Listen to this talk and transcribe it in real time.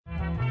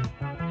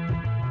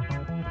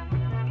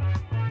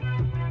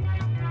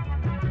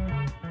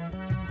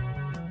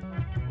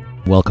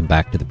Welcome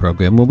back to the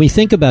program. When we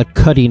think about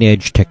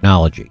cutting-edge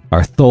technology,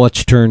 our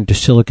thoughts turn to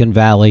Silicon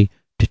Valley,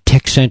 to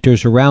tech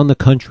centers around the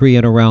country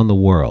and around the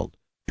world,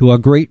 to our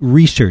great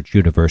research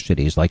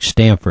universities like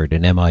Stanford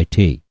and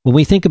MIT. When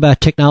we think about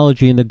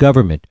technology in the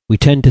government, we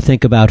tend to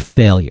think about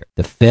failure.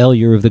 The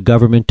failure of the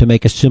government to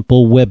make a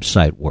simple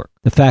website work.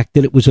 The fact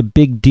that it was a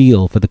big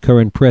deal for the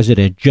current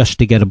president just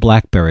to get a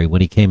BlackBerry when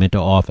he came into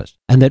office.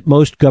 And that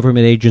most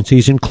government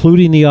agencies,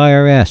 including the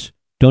IRS,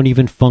 don't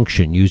even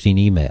function using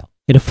email.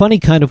 In a funny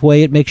kind of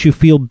way, it makes you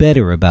feel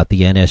better about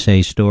the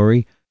NSA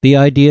story. The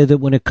idea that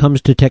when it comes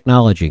to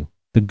technology,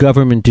 the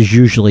government is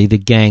usually the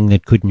gang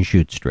that couldn't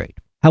shoot straight.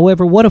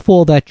 However, what if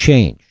all that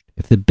changed?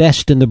 If the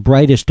best and the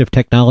brightest of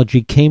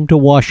technology came to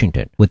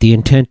Washington with the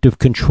intent of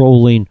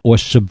controlling or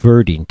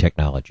subverting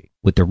technology?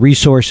 With the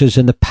resources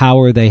and the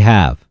power they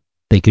have,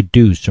 they could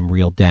do some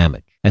real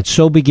damage. And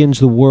so begins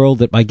the world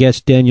that my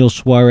guest Daniel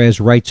Suarez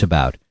writes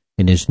about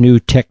in his new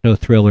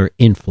techno-thriller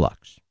Influx.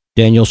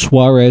 Daniel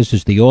Suarez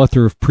is the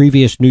author of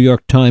previous New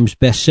York Times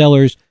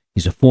bestsellers.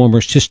 He's a former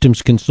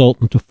systems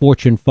consultant to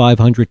Fortune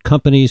 500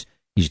 companies.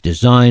 He's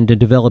designed and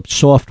developed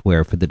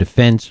software for the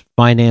defense,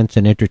 finance,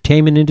 and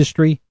entertainment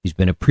industry. He's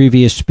been a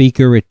previous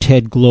speaker at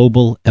TED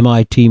Global,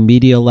 MIT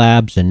Media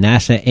Labs, and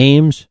NASA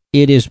Ames.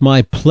 It is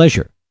my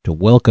pleasure to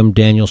welcome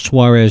Daniel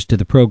Suarez to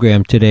the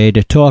program today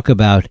to talk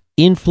about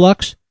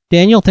Influx.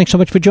 Daniel, thanks so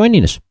much for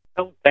joining us.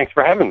 Oh, thanks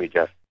for having me,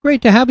 Jeff.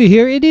 Great to have you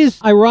here. It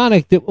is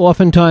ironic that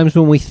oftentimes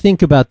when we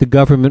think about the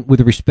government with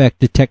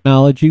respect to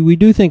technology, we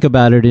do think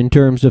about it in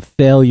terms of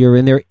failure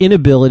and their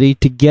inability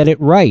to get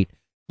it right.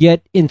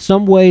 Yet, in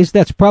some ways,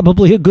 that's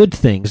probably a good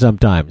thing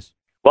sometimes.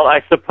 Well,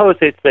 I suppose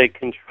it's a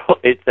control.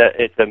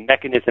 It's a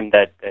mechanism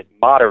that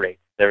moderates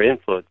their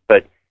influence.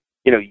 But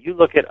you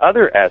look at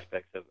other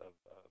aspects of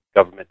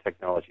government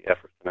technology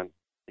efforts, and I'm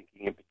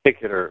thinking in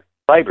particular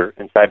cyber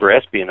and cyber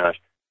espionage.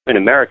 I mean,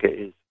 America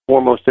is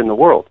foremost in the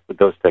world with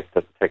those types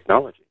of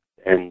technologies,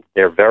 and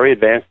they're very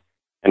advanced.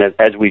 And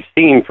as we've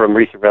seen from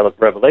recent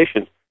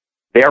revelations,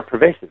 they are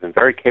pervasive and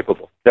very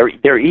capable.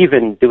 They're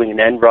even doing an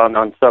end run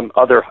on some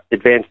other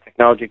advanced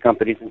technology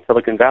companies in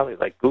Silicon Valley,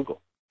 like Google.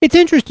 It's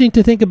interesting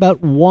to think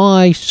about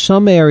why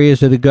some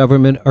areas of the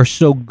government are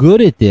so good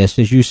at this.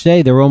 As you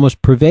say, they're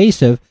almost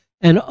pervasive,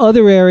 and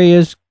other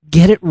areas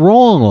get it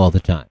wrong all the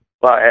time.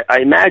 Well,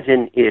 I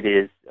imagine it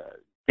is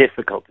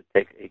difficult to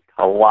take a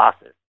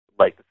colossus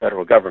like the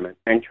federal government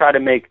and try to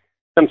make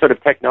some sort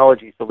of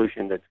technology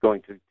solution that's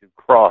going to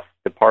cross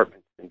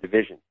departments and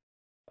divisions.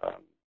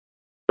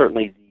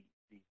 Certainly,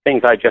 the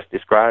things I just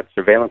described,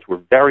 surveillance, were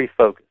very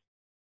focused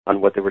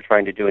on what they were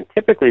trying to do, and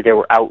typically they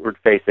were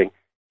outward-facing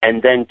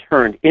and then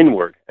turned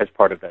inward as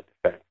part of that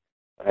defense.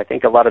 And I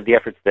think a lot of the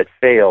efforts that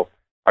fail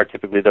are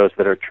typically those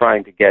that are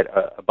trying to get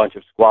a bunch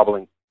of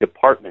squabbling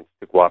departments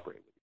to cooperate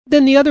with.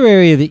 Then the other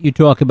area that you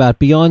talk about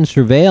beyond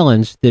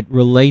surveillance that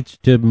relates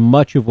to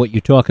much of what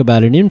you talk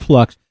about in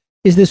Influx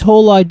is this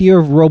whole idea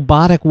of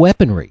robotic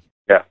weaponry.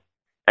 Yeah,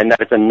 and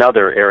that is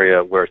another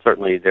area where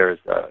certainly there's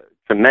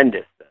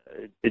tremendous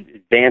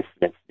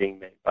advancements being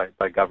made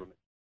by government.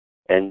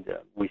 And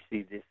we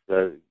see this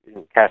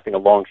casting a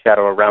long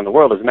shadow around the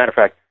world. As a matter of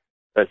fact,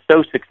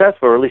 so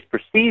successful, or at least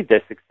perceived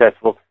as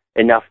successful,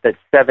 enough that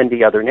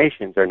 70 other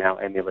nations are now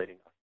emulating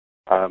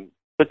us.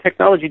 So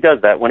technology does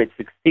that. When it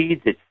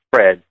succeeds, it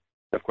spreads.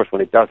 Of course,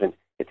 when it doesn't,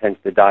 it tends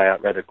to die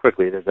out rather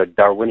quickly. There's a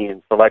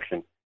Darwinian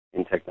selection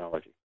in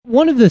technology.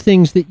 One of the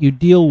things that you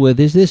deal with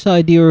is this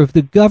idea of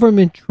the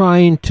government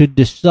trying to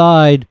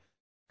decide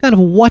kind of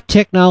what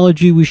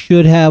technology we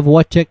should have,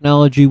 what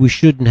technology we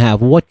shouldn't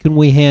have, what can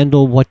we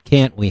handle, what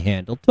can't we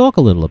handle. Talk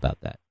a little about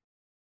that.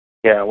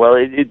 Yeah, well,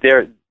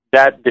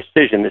 that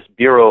decision, this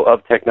Bureau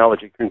of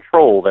Technology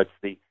Control, that's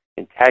the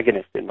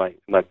antagonist in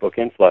my book,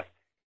 Influx,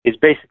 is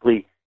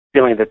basically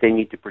feeling that they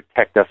need to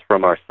protect us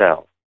from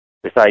ourselves.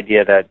 This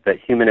idea that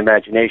human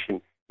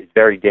imagination is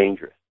very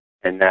dangerous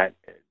and that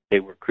they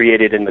were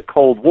created in the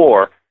Cold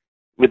War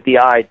with the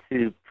eye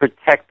to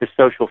protect the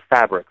social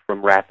fabric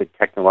from rapid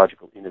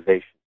technological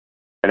innovation.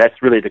 And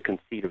that's really the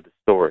conceit of the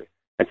story.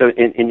 And so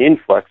in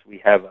Influx, we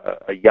have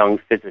a young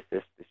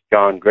physicist, this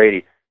John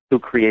Grady, who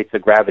creates a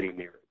gravity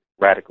mirror,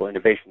 radical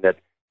innovation that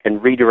can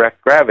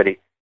redirect gravity.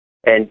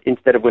 And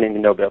instead of winning the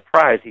Nobel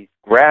Prize, he's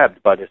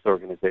grabbed by this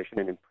organization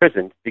and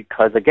imprisoned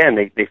because, again,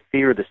 they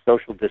fear the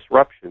social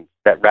disruptions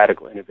that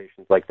radical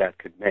innovations like that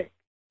could make.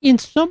 In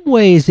some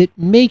ways, it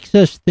makes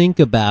us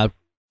think about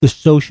the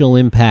social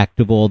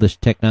impact of all this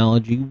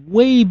technology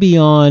way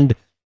beyond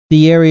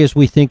the areas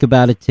we think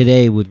about it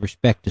today with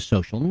respect to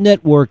social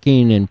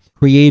networking and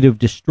creative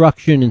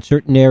destruction in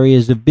certain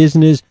areas of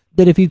business,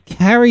 that if you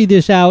carry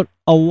this out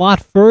a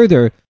lot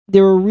further,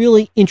 there are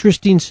really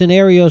interesting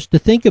scenarios to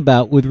think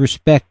about with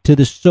respect to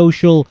the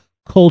social,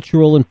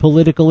 cultural, and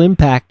political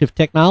impact of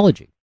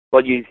technology.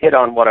 Well, you hit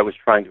on what I was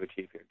trying to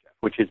achieve here, Jeff,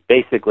 which is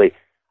basically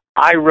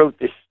I wrote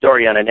this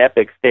story on an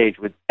epic stage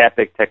with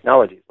epic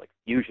technologies like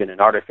fusion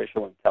and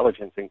artificial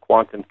intelligence and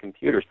quantum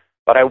computers,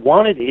 but I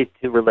wanted it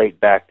to relate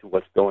back to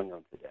what's going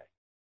on today.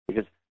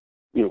 Because,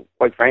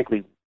 quite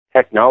frankly,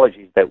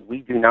 technologies that we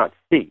do not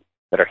see,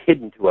 that are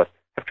hidden to us,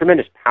 have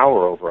tremendous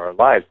power over our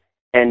lives,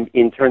 and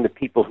in turn, the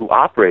people who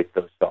operate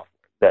those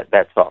software,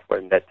 that software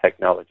and that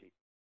technology,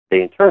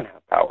 they in turn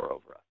have power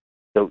over us.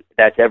 So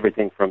that's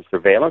everything from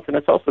surveillance, and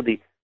it's also the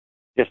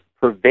just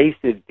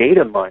pervasive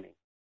data mining.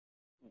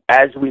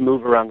 As we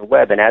move around the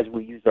web and as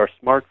we use our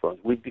smartphones,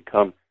 we've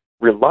become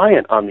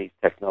reliant on these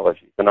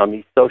technologies and on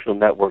these social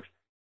networks,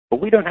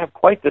 but we don't have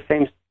quite the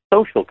same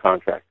social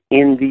contract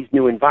in these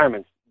new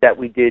environments that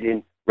we did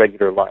in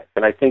regular life.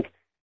 And I think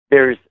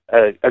there's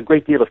a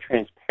great deal of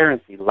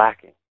transparency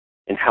lacking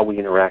in how we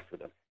interact with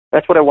them.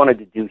 That's what I wanted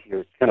to do here,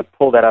 is kind of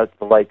pull that out to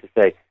the light to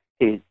say,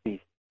 hey, these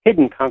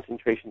hidden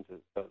concentrations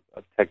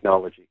of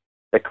technology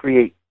that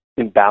create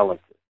imbalances.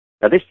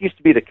 Now, this used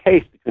to be the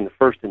case between the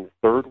first and the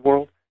third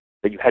world,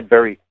 that you had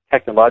very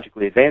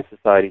technologically advanced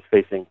societies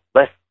facing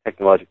less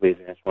technologically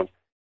advanced ones.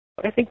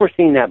 But I think we're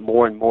seeing that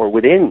more and more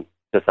within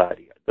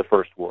society, the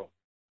first world,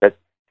 that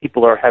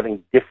people are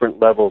having different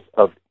levels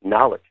of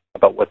knowledge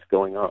about what's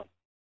going on.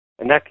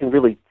 And that can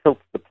really tilt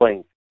the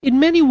playing. In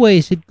many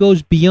ways, it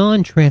goes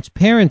beyond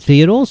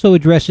transparency. It also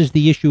addresses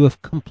the issue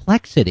of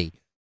complexity,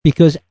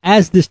 because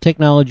as this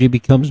technology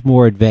becomes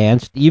more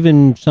advanced,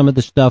 even some of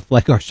the stuff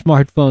like our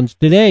smartphones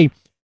today,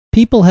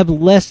 people have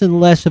less and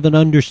less of an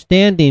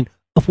understanding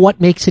of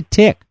what makes it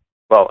tick.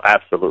 Well,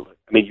 absolutely.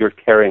 I mean, you're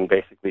carrying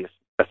basically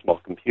a small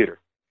computer.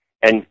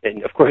 And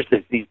of course,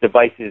 as these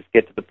devices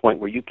get to the point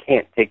where you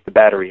can't take the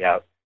battery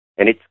out,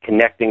 and it's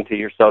connecting to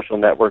your social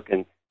network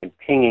and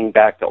pinging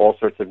back to all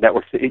sorts of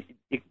networks,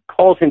 it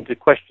calls into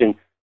question,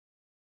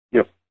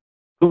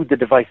 who the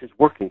device is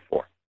working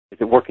for. Is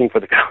it working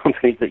for the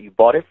companies that you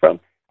bought it from?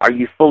 Are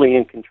you fully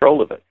in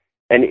control of it?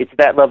 And it's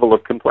that level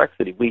of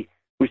complexity. We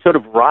sort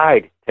of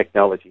ride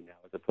technology now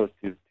as opposed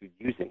to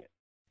using it.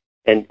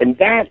 And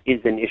that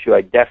is an issue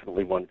I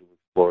definitely wanted to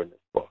explore in this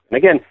book. And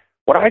again,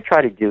 what I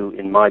try to do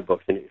in my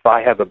books, and if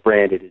I have a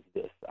brand, it is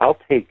this. I'll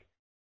take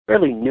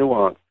fairly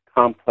nuanced,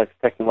 complex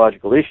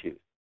technological issues,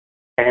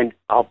 and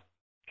I'll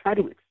try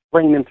to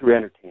explain them through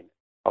entertainment.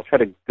 I'll try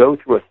to go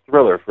through a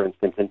thriller, for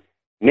instance, and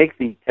make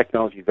the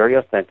technology very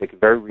authentic,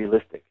 very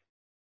realistic.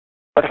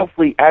 But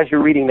hopefully, as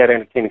you're reading that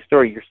entertaining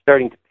story, you're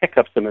starting to pick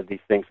up some of these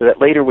things so that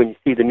later when you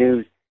see the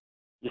news,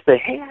 you say,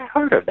 hey, I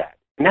heard of that.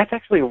 And that's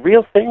actually a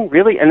real thing,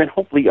 really? And then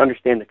hopefully you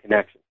understand the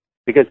connection.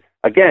 Because,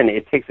 again,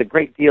 it takes a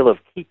great deal of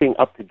keeping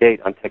up to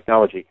date on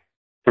technology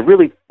to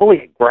really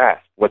fully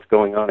grasp what's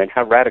going on and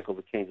how radical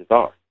the changes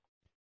are.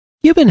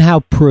 Given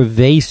how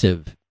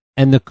pervasive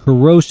and the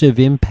corrosive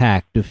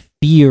impact of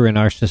fear in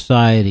our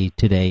society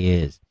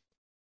today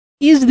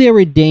is there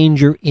a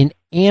danger in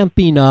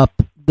amping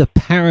up the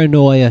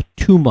paranoia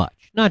too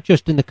much? Not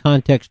just in the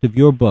context of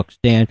your books,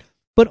 Dan,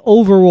 but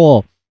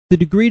overall, the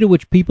degree to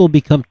which people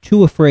become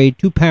too afraid,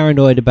 too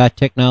paranoid about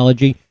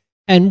technology,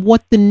 and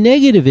what the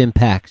negative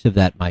impacts of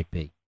that might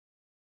be.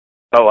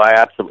 Oh, I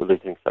absolutely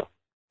think so.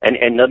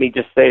 And let me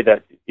just say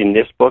that in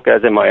this book,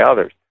 as in my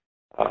others,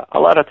 a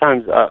lot of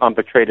times I'm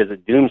portrayed as a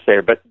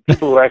doomsayer, but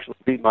people who actually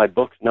read my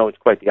books know it's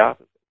quite the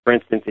opposite. For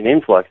instance, in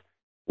Influx,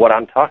 what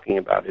I'm talking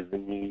about is the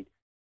need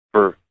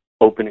for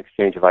open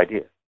exchange of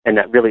ideas, and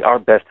that really our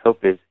best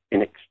hope is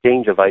an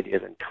exchange of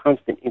ideas and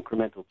constant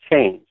incremental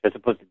change as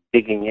opposed to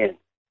digging in.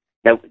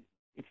 Now,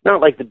 it's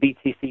not like the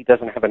BTC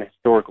doesn't have an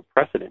historical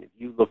precedent. If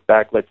you look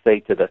back, let's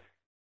say, to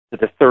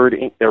the third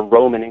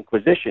Roman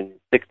Inquisition in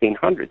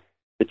 1600,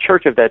 the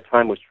church of that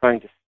time was trying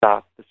to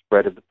stop the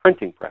spread of the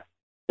printing press.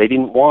 They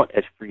didn't want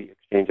a free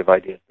exchange of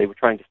ideas. They were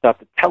trying to stop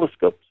the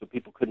telescope so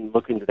people couldn't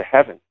look into the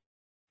heavens.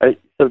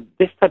 So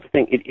this type of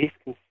thing, it is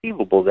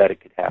conceivable that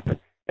it could happen.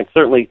 And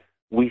certainly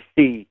we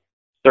see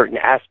certain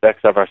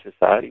aspects of our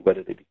society,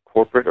 whether they be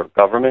corporate or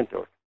government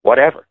or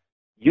whatever,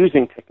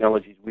 using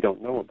technologies we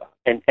don't know about.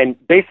 And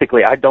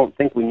basically, I don't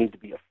think we need to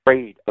be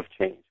afraid of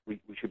change. We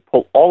should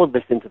pull all of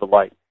this into the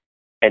light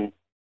and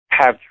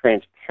have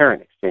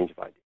transparent exchange of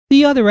ideas.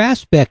 The other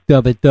aspect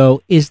of it,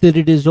 though, is that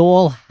it is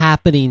all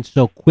happening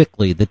so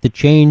quickly, that the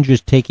change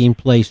is taking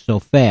place so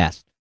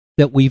fast,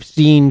 that we've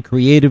seen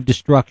creative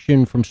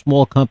destruction from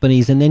small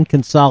companies and then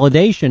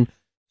consolidation,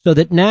 so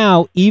that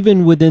now,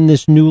 even within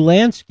this new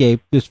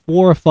landscape, there's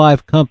 4 or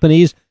 5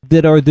 companies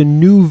that are the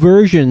new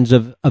versions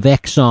of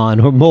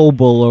Exxon or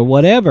Mobil or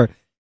whatever,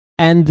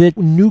 and that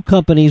new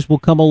companies will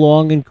come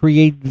along and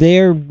create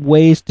their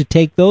ways to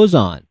take those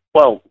on.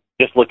 Well,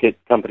 just look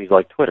at companies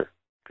like Twitter,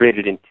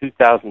 created in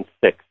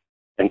 2006.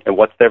 And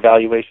what's their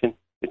valuation?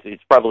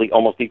 It's probably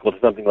almost equal to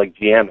something like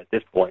GM at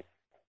this point.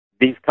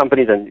 These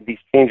companies and these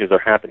changes are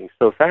happening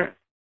so fast.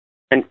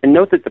 And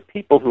note that the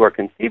people who are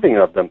conceiving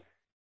of them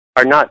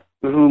are not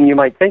whom you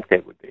might think they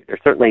would be. They're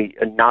certainly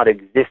not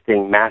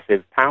existing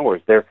massive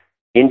powers. They're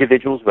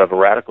individuals who have a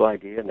radical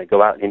idea and they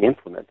go out and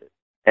implement it.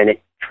 And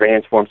it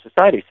transforms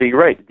society. So you're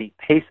right, the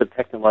pace of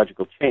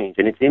technological change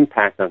and its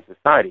impact on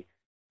society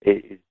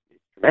is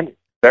tremendous,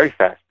 very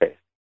fast-paced.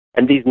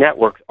 And these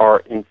networks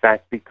are, in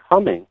fact,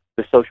 becoming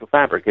the social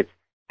fabric. It's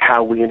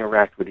how we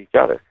interact with each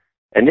other.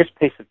 And this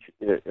pace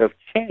of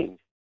change,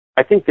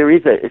 I think there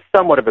is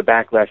somewhat of a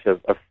backlash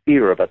of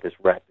fear about this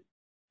rapid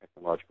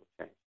technological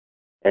change.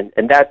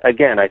 And that,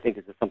 again, I think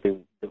is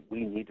something that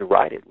we need to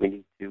ride it. We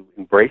need to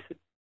embrace embrace it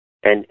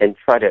and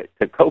try to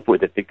cope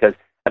with it, because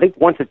I think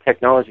once a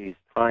technology's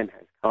time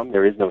has come,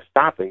 there is no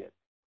stopping it.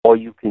 All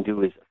you can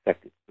do is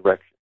affect its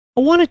direction.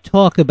 I want to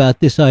talk about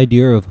this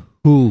idea of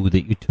who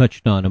that you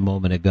touched on a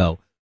moment ago.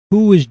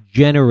 Who is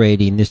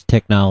generating this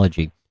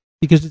technology?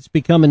 Because it's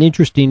become an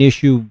interesting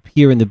issue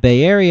here in the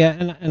Bay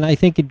Area, and I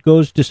think it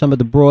goes to some of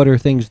the broader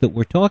things that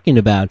we're talking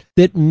about,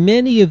 that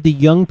many of the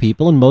young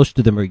people, and most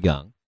of them are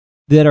young,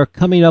 that are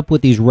coming up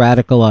with these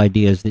radical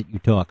ideas that you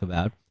talk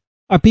about,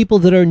 are people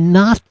that are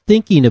not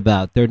thinking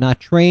about, they're not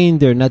trained,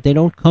 they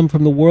don't come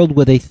from the world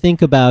where they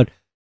think about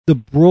the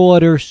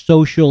broader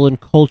social and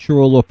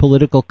cultural or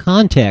political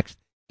context.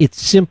 It's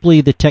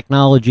simply the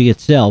technology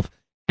itself.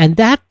 And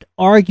that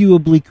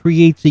arguably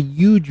creates a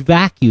huge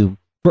vacuum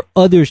for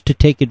others to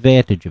take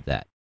advantage of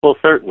that. Well,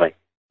 certainly.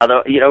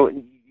 Although,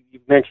 you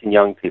mentioned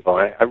young people.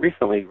 I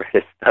recently read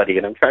a study,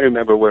 and I'm trying to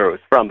remember where it was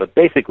from, but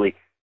basically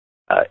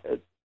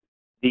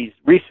these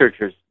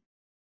researchers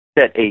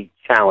set a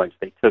challenge.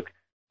 They took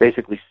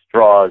basically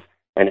straws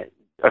and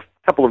a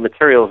couple of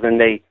materials, and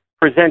they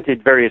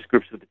presented various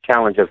groups with the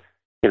challenge of,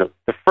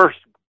 the first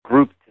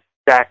group to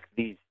stack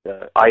these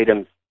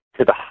items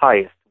to the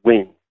highest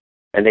wins.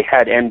 And they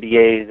had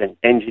MBAs and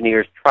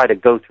engineers try to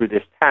go through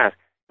this task.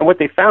 And what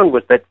they found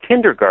was that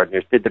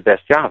kindergartners did the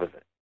best job of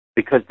it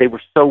because they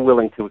were so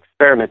willing to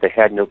experiment. They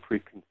had no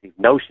preconceived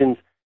notions.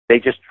 They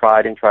just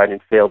tried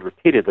and failed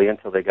repeatedly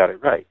until they got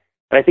it right.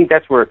 And I think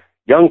that's where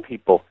young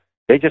people,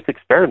 they just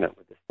experiment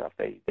with this stuff.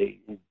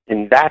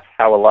 And that's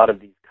how a lot of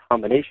these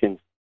combinations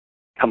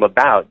come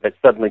about that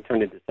suddenly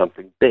turn into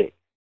something big.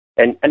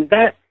 And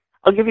that,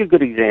 I'll give you a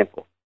good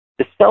example.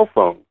 The cell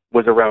phone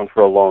was around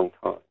for a long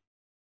time,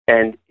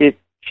 and it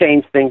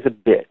changed things a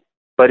bit.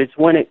 But it's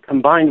when it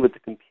combined with the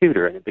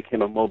computer and it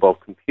became a mobile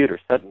computer,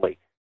 suddenly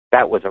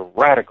that was a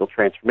radical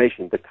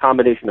transformation. The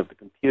combination of the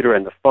computer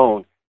and the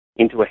phone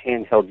into a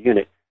handheld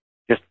unit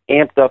just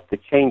amped up the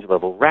change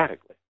level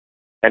radically.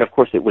 And of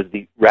course, it was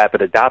the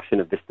rapid adoption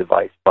of this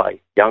device by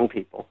young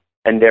people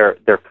and their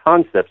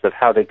concepts of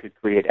how they could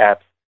create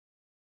apps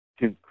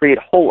to create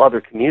whole other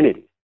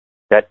communities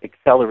that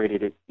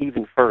accelerated it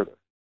even further.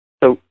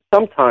 So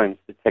sometimes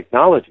the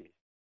technologies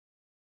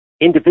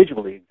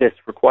individually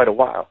exist for quite a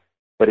while,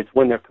 but it's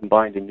when they're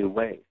combined in new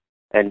ways.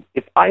 And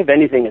if I have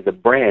anything as a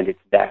brand, it's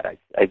that.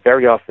 I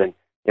very often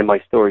in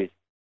my stories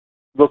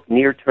look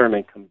near term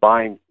and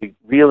combine the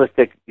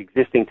realistic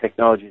existing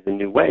technologies in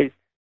new ways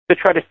to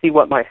try to see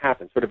what might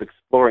happen, sort of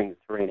exploring the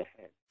terrain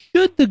ahead.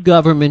 Should the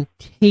government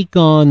take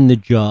on the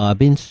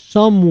job in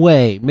some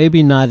way,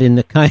 maybe not in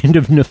the kind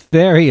of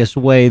nefarious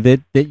way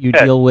that you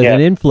deal with an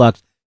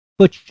influx,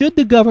 but should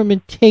the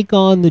government take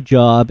on the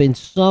job in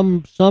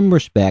some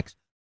respects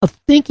of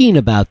thinking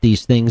about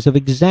these things, of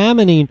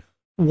examining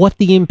what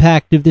the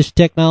impact of this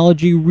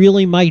technology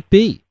really might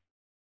be?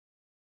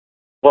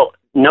 Well,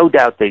 no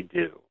doubt they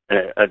do.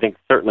 I think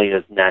certainly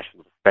as a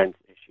national defense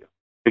issue.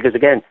 Because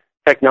again,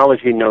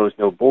 technology knows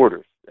no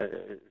borders,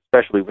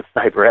 especially with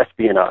cyber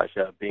espionage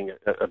being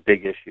a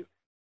big issue.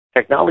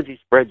 Technology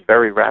spreads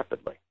very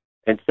rapidly.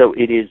 And so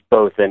it is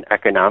both an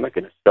economic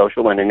and a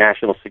social and a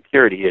national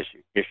security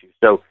issue.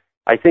 So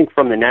I think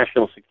from the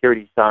national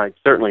security side,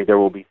 certainly there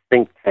will be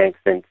think tanks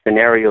and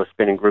scenario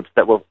spinning groups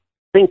that will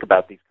think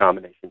about these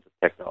combinations of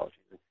technologies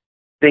and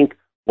think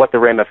what the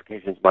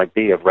ramifications might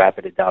be of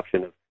rapid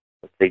adoption of,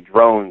 let's say,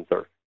 drones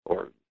or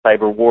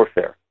cyber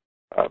warfare.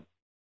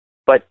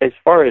 But as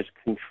far as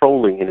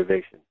controlling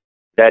innovation,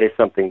 that is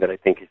something that I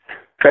think is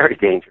very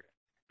dangerous.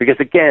 Because,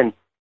 again,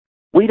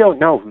 we don't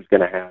know who's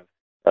going to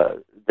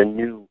have the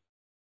new,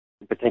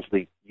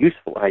 potentially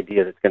useful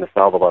idea that's going to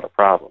solve a lot of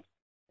problems.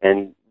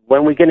 And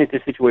when we get into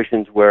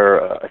situations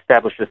where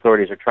established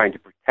authorities are trying to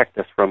protect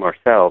us from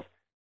ourselves,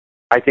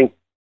 I think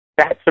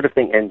that sort of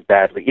thing ends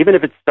badly, even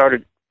if it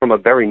started from a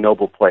very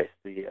noble place,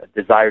 the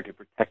desire to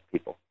protect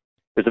people.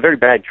 There's a very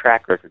bad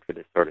track record for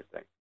this sort of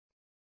thing.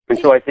 And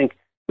so I think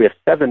we have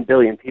 7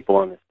 billion people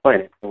on this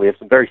planet, and we have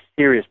some very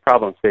serious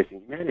problems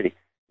facing humanity.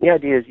 The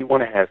idea is you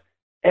want to have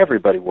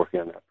everybody working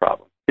on that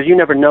problem, because you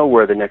never know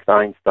where the next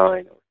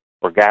Einstein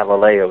or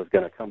Galileo is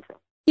going to come from.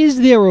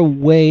 Is there a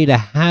way to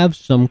have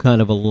some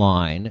kind of a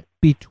line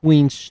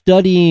between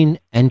studying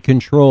and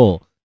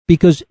control?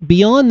 Because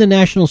beyond the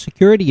national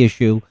security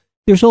issue,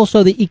 there's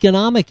also the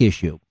economic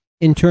issue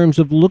in terms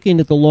of looking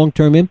at the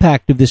long-term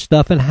impact of this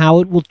stuff and how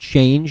it will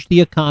change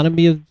the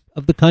economy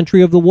of the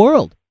country, of the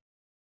world.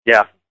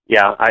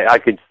 Yeah, I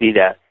could see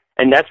that.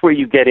 And that's where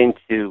you get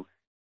into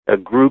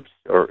groups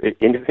or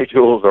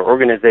individuals or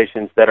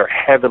organizations that are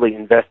heavily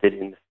invested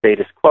in the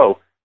status quo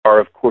are,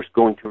 of course,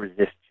 going to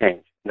resist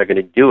change. They're going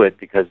to do it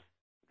because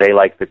they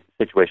like the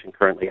situation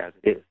currently as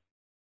it is.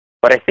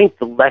 But I think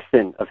the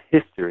lesson of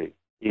history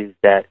is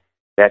that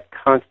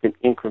constant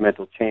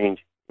incremental change,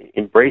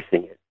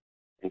 embracing it,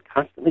 and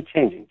constantly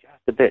changing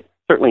just a bit.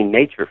 Certainly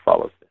nature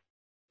follows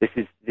this.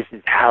 This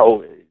is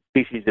how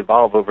species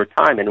evolve over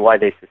time and why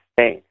they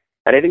sustain.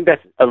 And I think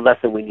that's a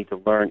lesson we need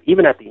to learn,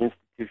 even at the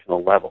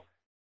institutional level,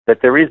 that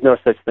there is no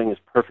such thing as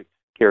perfect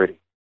security.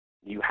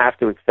 You have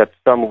to accept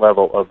some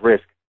level of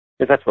risk,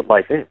 because that's what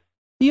life is.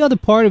 The other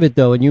part of it,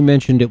 though, and you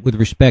mentioned it with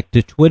respect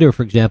to Twitter,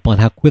 for example, and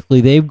how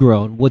quickly they've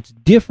grown, what's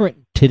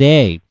different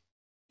today,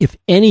 if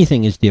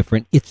anything is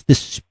different, it's the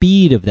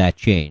speed of that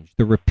change,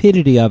 the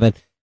rapidity of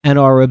it, and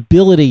our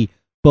ability,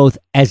 both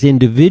as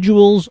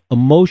individuals,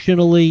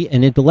 emotionally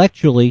and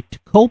intellectually, to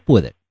cope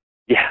with it.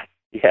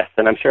 Yes,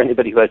 and I'm sure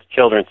anybody who has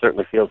children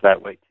certainly feels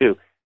that way too.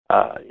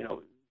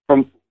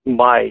 From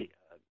my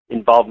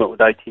involvement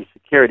with IT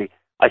security,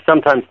 I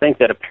sometimes think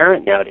that a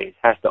parent nowadays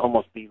has to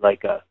almost be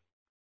like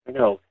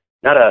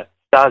not a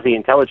Stasi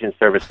intelligence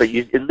service, but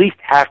you at least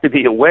have to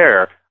be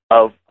aware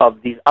of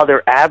these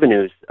other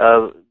avenues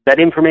that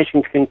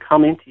information can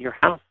come into your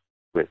house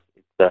with.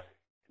 It's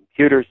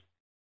computers,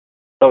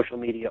 social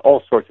media,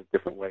 all sorts of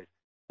different ways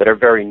that are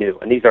very new.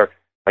 And these are,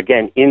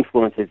 again,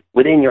 influences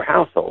within your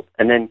household.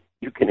 And then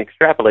you can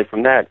extrapolate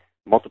from that,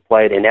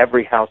 multiply it in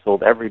every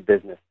household, every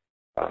business.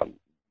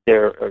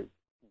 There are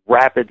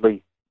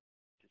rapidly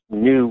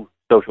new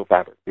social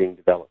fabrics being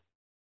developed.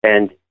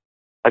 And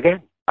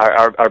again,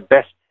 our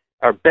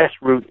best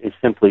route is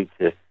simply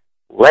to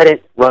let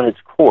it run its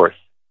course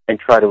and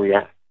try to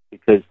react.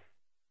 Because,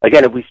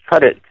 again, if we try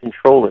to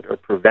control it or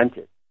prevent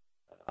it,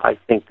 I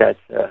think that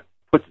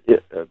puts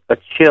a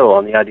chill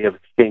on the idea of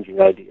exchanging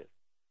ideas.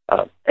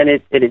 And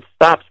it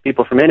stops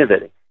people from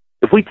innovating.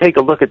 If we take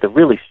a look at the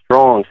really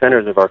strong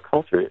centers of our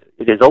culture,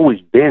 it has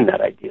always been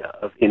that idea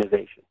of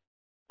innovation,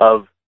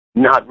 of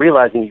not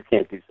realizing you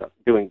can't do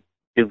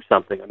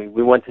something. I mean,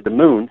 we went to the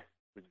moon.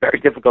 It was very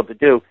difficult to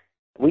do.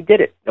 And we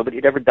did it. Nobody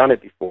had ever done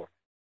it before.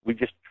 We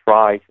just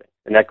tried things.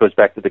 And that goes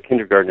back to the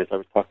kindergarten, as I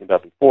was talking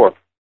about before.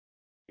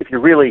 If you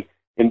really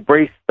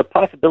embrace the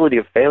possibility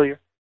of failure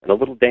and a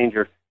little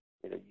danger,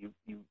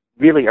 you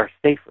really are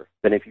safer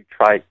than if you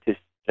try to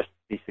just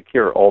be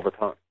secure all the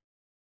time.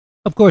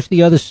 Of course,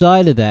 the other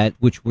side of that,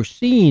 which we're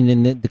seeing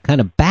in the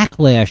kind of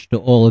backlash to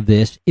all of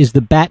this, is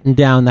the batten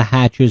down the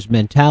hatches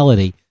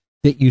mentality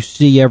that you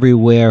see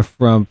everywhere,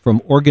 from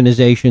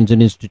organizations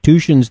and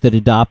institutions that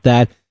adopt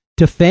that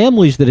to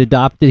families that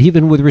adopt it,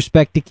 even with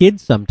respect to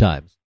kids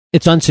sometimes.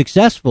 It's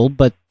unsuccessful,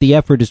 but the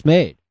effort is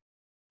made.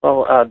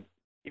 Well,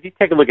 if you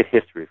take a look at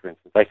history, for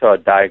instance, I saw a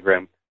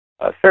diagram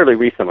fairly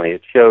recently.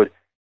 It showed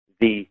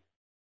the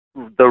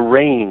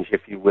range,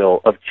 if you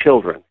will, of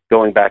children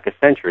going back a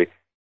century.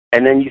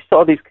 And then you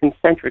saw these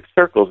concentric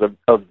circles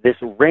of this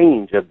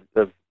range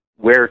of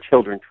where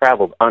children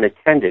traveled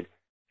unattended,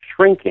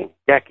 shrinking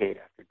decade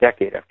after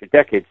decade after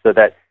decade, so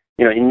that,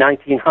 in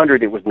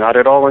 1900, it was not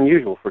at all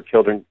unusual for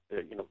children,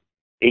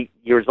 8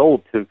 years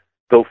old, to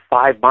go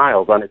 5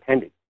 miles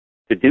unattended,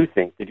 to do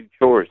things, to do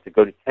chores, to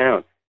go to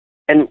town.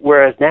 And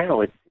whereas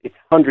now it's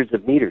hundreds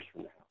of meters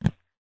from the house.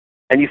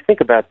 And you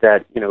think about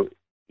that,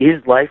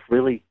 is life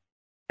really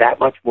that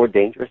much more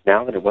dangerous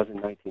now than it was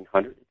in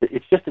 1900?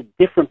 It's just a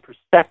different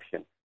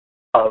perception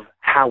of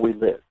how we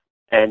live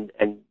and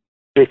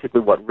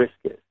basically what risk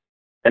is.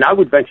 And I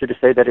would venture to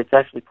say that it's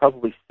actually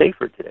probably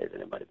safer today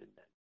than it might have been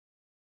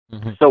then.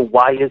 Mm-hmm. So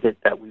why is it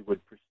that we would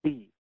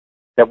perceive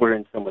that we're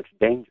in so much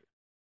danger?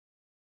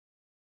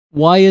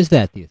 Why is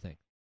that, do you think?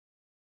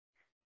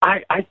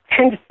 I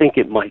tend to think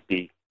it might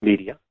be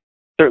media,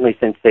 certainly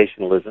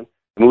sensationalism.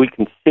 I mean, we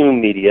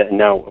consume media, and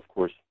now, of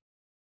course,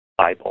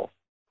 eyeballs,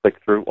 click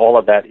through. All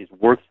of that is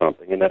worth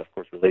something, and that, of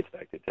course, relates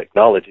back to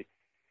technology.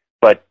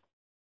 But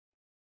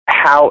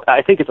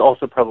I think it's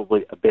also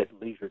probably a bit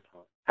leisure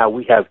time. How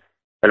we have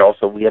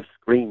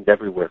screens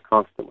everywhere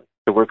constantly.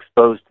 So we're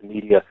exposed to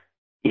media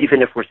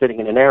even if we're sitting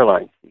in an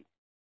airline seat.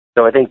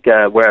 So I think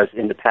whereas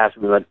in the past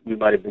we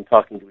might have been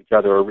talking to each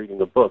other or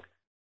reading a book,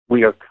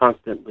 we are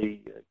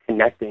constantly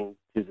connecting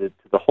to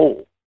the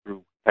whole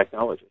through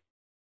technology.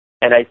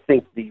 And I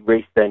think the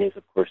race then is,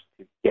 of course,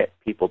 to get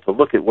people to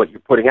look at what you're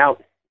putting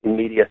out in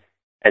media,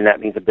 and that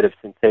means a bit of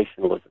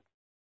sensationalism.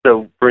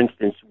 So, for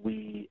instance,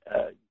 we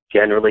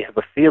generally have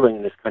a feeling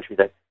in this country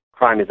that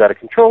crime is out of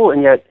control,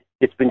 and yet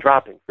it's been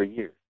dropping for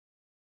years.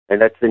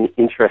 And that's an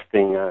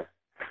interesting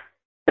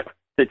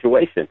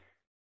situation.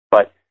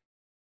 But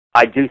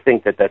I do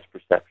think that that's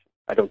perception.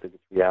 I don't think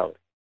it's reality.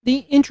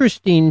 The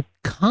interesting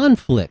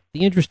conflict,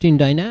 the interesting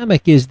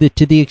dynamic is that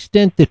to the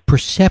extent that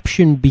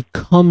perception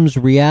becomes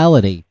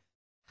reality,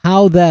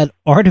 how that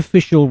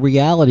artificial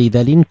reality,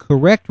 that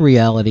incorrect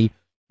reality,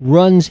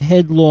 runs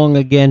headlong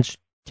against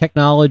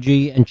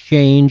technology and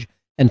change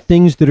and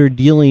things that are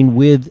dealing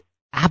with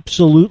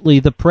absolutely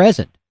the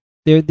present.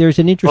 There's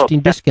an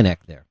interesting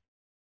disconnect there.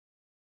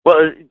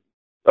 Well,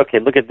 okay,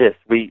 look at this.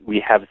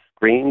 We have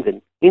screens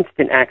and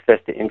instant access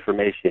to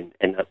information,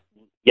 and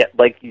yet,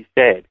 like you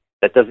said,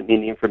 that doesn't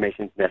mean the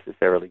information is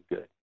necessarily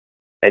good.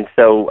 And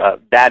so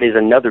that is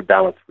another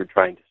balance we're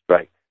trying to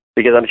strike.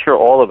 Because I'm sure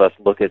all of us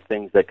look at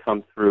things that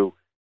come through,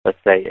 let's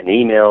say, an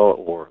email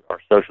or our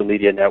social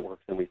media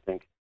networks, and we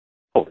think,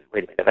 oh,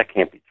 wait a minute, that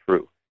can't be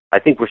true. I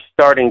think we're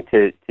starting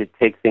to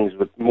take things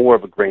with more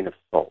of a grain of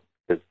salt.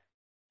 Because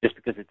just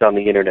because it's on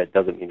the internet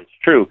doesn't mean it's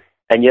true.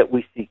 And yet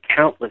we see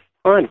countless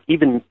times,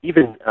 even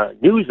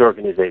news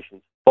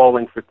organizations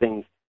falling for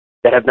things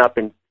that have not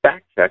been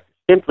fact-checked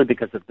simply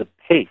because of the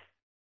pace.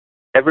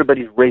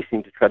 Everybody's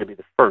racing to try to be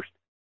the first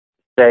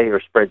to say or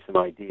spread some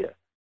idea.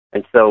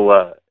 And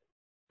so,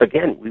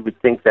 again, we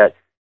would think that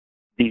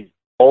these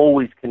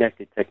always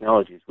connected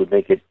technologies would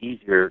make it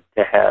easier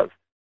to have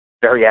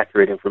very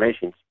accurate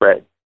information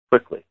spread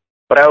quickly.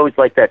 But I always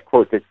like that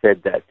quote that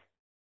said that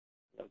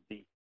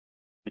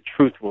the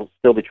truth will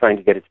still be trying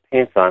to get its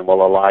pants on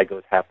while a lie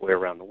goes halfway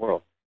around the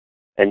world.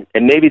 And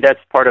maybe that's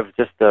part of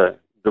just the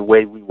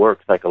way we work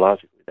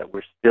psychologically, that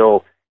we're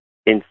still,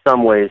 in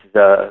some ways,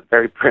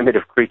 very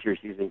primitive creatures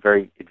using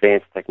very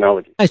advanced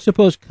technology. I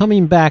suppose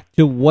coming back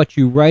to what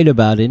you write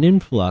about in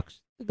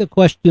Influx, the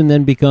question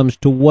then becomes,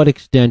 to what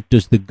extent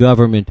does the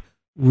government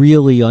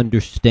really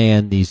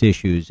understand these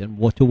issues, and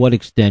to what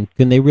extent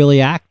can they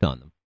really act on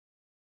them?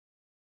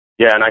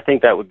 Yeah, and I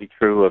think that would be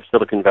true of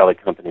Silicon Valley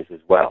companies as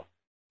well.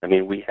 I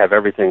mean, we have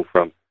everything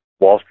from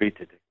Wall Street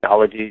to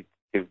technology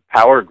to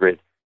power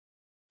grids,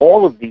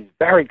 all of these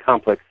very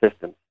complex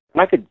systems.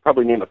 And I could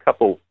probably name a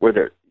couple where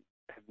there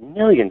have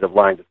millions of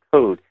lines of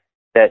code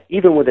that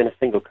even within a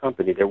single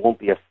company, there won't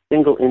be a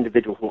single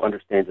individual who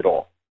understands it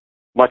all,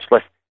 much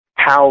less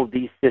how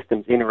these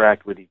systems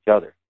interact with each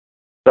other.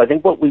 So I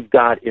think what we've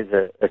got is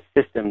a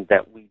system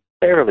that we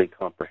barely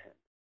comprehend.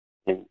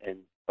 And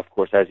of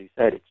course, as you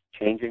said, it's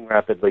changing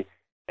rapidly,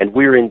 and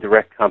we're in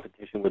direct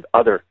competition with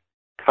other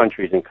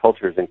countries and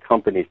cultures and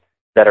companies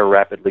that are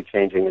rapidly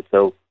changing, and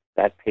so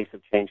that pace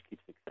of change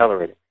keeps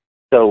accelerating.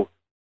 So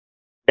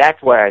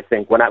that's why I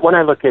think when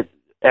I look at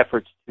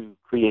efforts to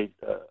create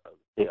a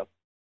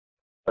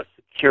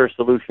secure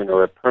solution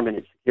or a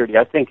permanent security,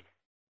 I think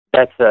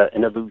that's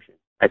an illusion.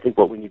 I think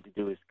what we need to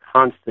do is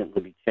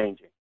constantly be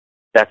changing.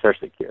 That's our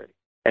security.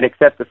 And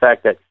accept the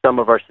fact that some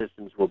of our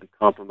systems will be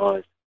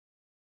compromised,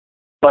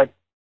 but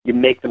you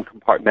make them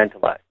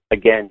compartmentalized,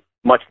 again,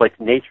 much like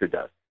nature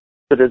does.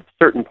 So there's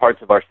certain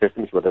parts of our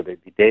systems, whether they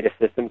be data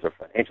systems or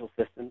financial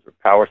systems or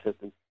power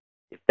systems,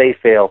 if they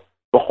fail,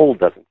 the whole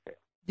doesn't fail.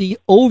 The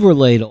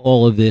overlay to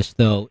all of this,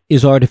 though,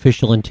 is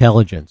artificial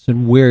intelligence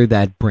and where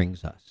that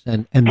brings us.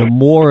 And the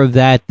more of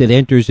that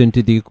enters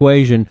into the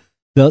equation,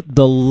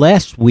 the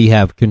less we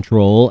have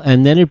control,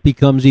 and then it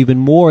becomes even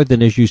more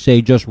than, as you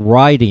say, just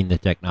riding the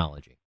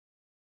technology.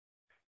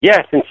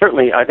 Yes, and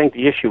certainly I think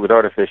the issue with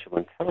artificial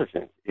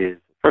intelligence is,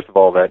 first of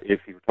all, that if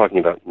you're talking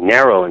about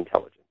narrow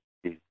intelligence,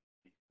 these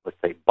let's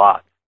say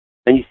bots,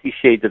 then you see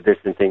shades of this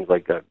in things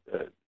like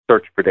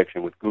search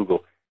prediction with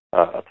Google,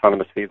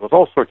 autonomous vehicles,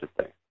 all sorts of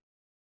things.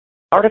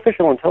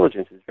 Artificial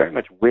intelligence is very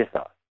much with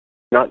us,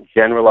 not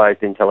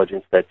generalized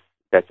intelligence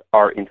that's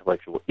our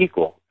intellectual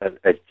equal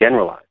as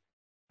generalized,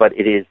 but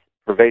it is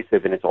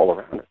pervasive and it's all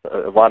around us.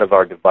 A lot of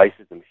our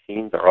devices and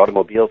machines, our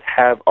automobiles,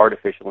 have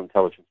artificial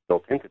intelligence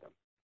built into them.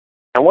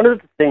 And one of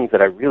the things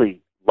that I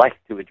really like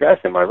to address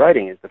in my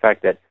writing is the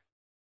fact that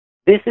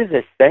this is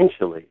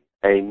essentially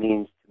a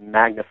means to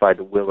magnify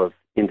the will of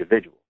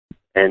individuals.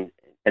 And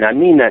I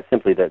mean that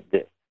simply that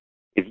this.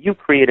 If you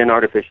create an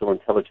artificial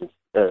intelligence,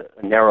 a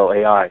narrow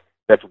AI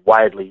that's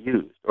widely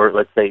used, or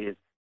let's say is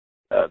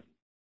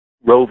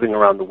roving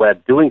around the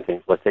web doing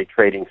things, let's say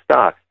trading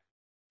stocks,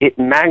 it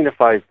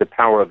magnifies the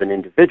power of an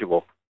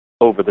individual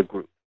over the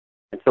group.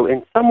 And so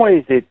in some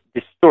ways it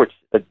distorts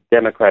a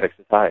democratic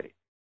society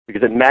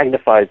because it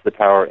magnifies the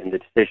power and the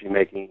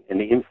decision-making and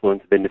the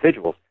influence of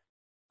individuals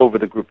over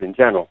the group in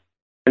general.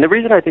 And the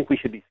reason I think we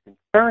should be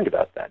concerned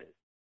about that is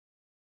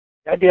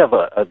the idea of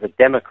a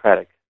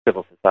democratic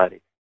civil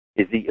society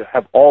is that you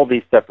have all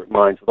these separate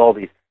minds with all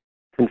these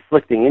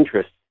conflicting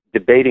interests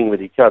debating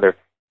with each other,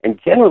 and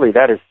generally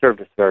that has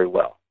served us very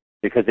well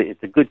because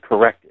it's a good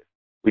corrective.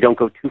 We don't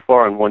go too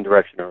far in one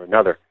direction or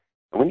another.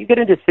 And when you get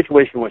into a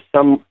situation where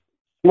some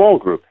small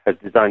group has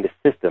designed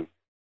a system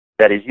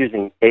that is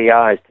using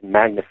AIs to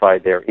magnify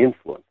their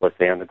influence, let's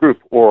say on the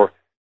group, or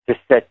to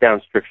set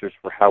down strictures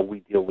for how we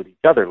deal with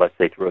each other, let's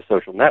say through a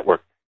social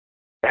network,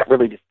 that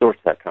really distorts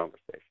that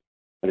conversation.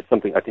 And it's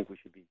something I think we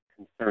should be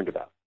concerned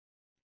about.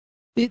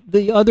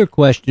 The other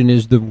question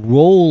is the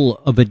role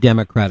of a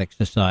democratic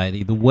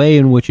society, the way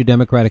in which a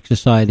democratic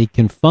society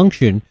can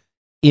function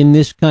in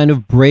this kind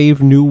of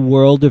brave new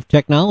world of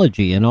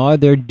technology. And are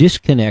there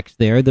disconnects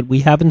there that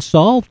we haven't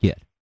solved yet?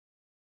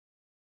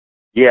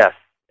 Yes,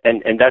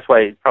 and that's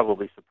why it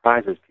probably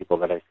surprises people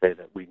that I say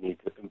that we need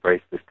to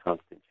embrace this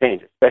constant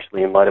change,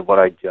 especially in light of what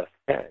I just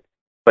said.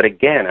 But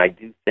again, I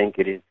do think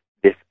it is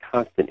this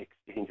constant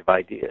exchange of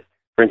ideas.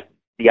 For instance,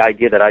 the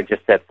idea that I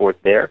just set forth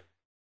there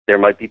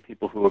might be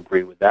people who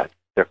agree with that,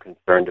 they're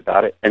concerned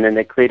about it, and then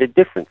they create a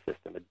different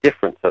system, a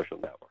different social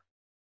network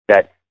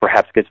that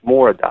perhaps gets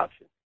more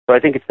adoption. So I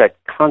think it's that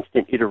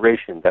constant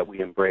iteration that we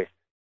embrace.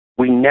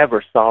 We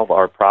never solve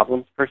our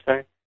problems per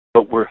se,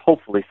 but we're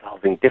hopefully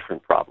solving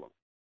different problems.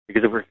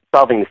 Because if we're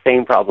solving the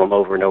same problem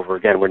over and over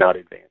again, we're not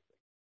advancing.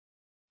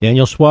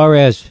 Daniel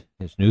Suarez,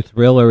 his new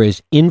thriller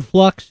is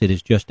Influx. It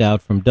is just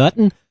out from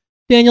Dutton.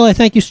 Daniel, I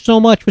thank you so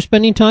much for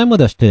spending time with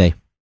us today.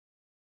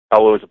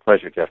 Oh, it was a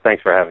pleasure, Jeff.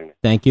 Thanks for having me.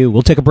 Thank you.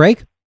 We'll take a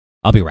break.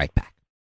 I'll be right back.